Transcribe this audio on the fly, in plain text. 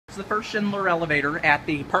It's the first Schindler elevator at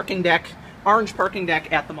the parking deck, orange parking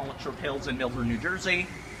deck at the Mullet Hills in Millburn, New Jersey.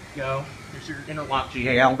 Go. Here's your interlock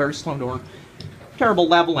GAL, very slow door. Terrible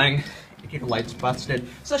leveling. Indicator lights busted.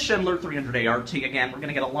 It's a Schindler 300 ART. Again, we're going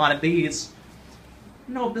to get a lot of these.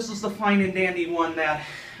 No, this is the fine and dandy one that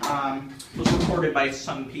was reported by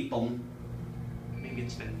some people. Maybe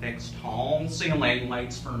it's been fixed. Home ceiling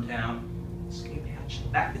lights burned out. Escape hatch.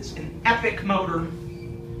 That is an epic motor.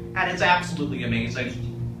 That is absolutely amazing.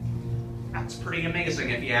 That's pretty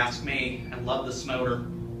amazing if you ask me. I love this motor.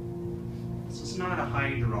 This is not a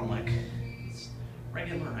hydraulic. It's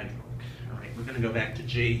regular hydraulic. Alright, we're going to go back to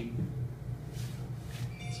G.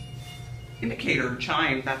 Indicator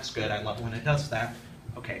chime, that's good. I love when it does that.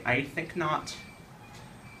 Okay, I think not.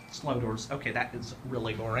 Slow doors. Okay, that is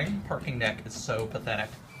really boring. Parking deck is so pathetic.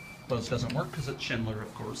 Close doesn't work because it's Schindler,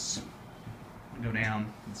 of course. Go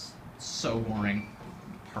down. It's so boring.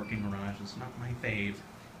 Parking garage is not my fave.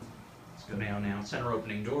 Let's go down now. Center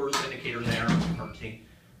opening doors, indicator there. RT.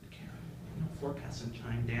 No floor passing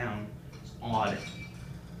chime down. It's odd.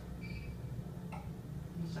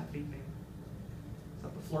 What's that beeping? Is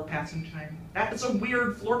that the floor passing chime? That is a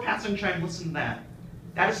weird floor passing chime. Listen to that.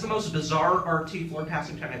 That is the most bizarre RT floor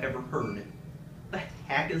passing chime I've ever heard. The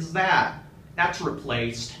heck is that? That's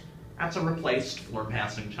replaced. That's a replaced floor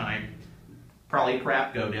passing chime. Probably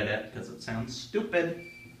Crapgo did it because it sounds stupid.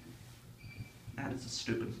 That is a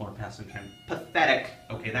stupid floor passing chime. Pathetic.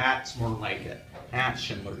 Okay, that's more like it. That's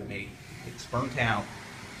Schindler to me. It's burnt out.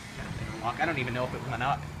 I don't even know if it went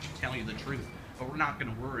up, to tell you the truth. But we're not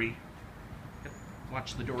going to worry.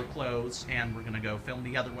 Watch the door close, and we're going to go film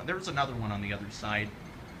the other one. There's another one on the other side.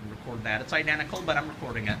 We'll record that. It's identical, but I'm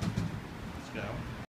recording it. Let's go.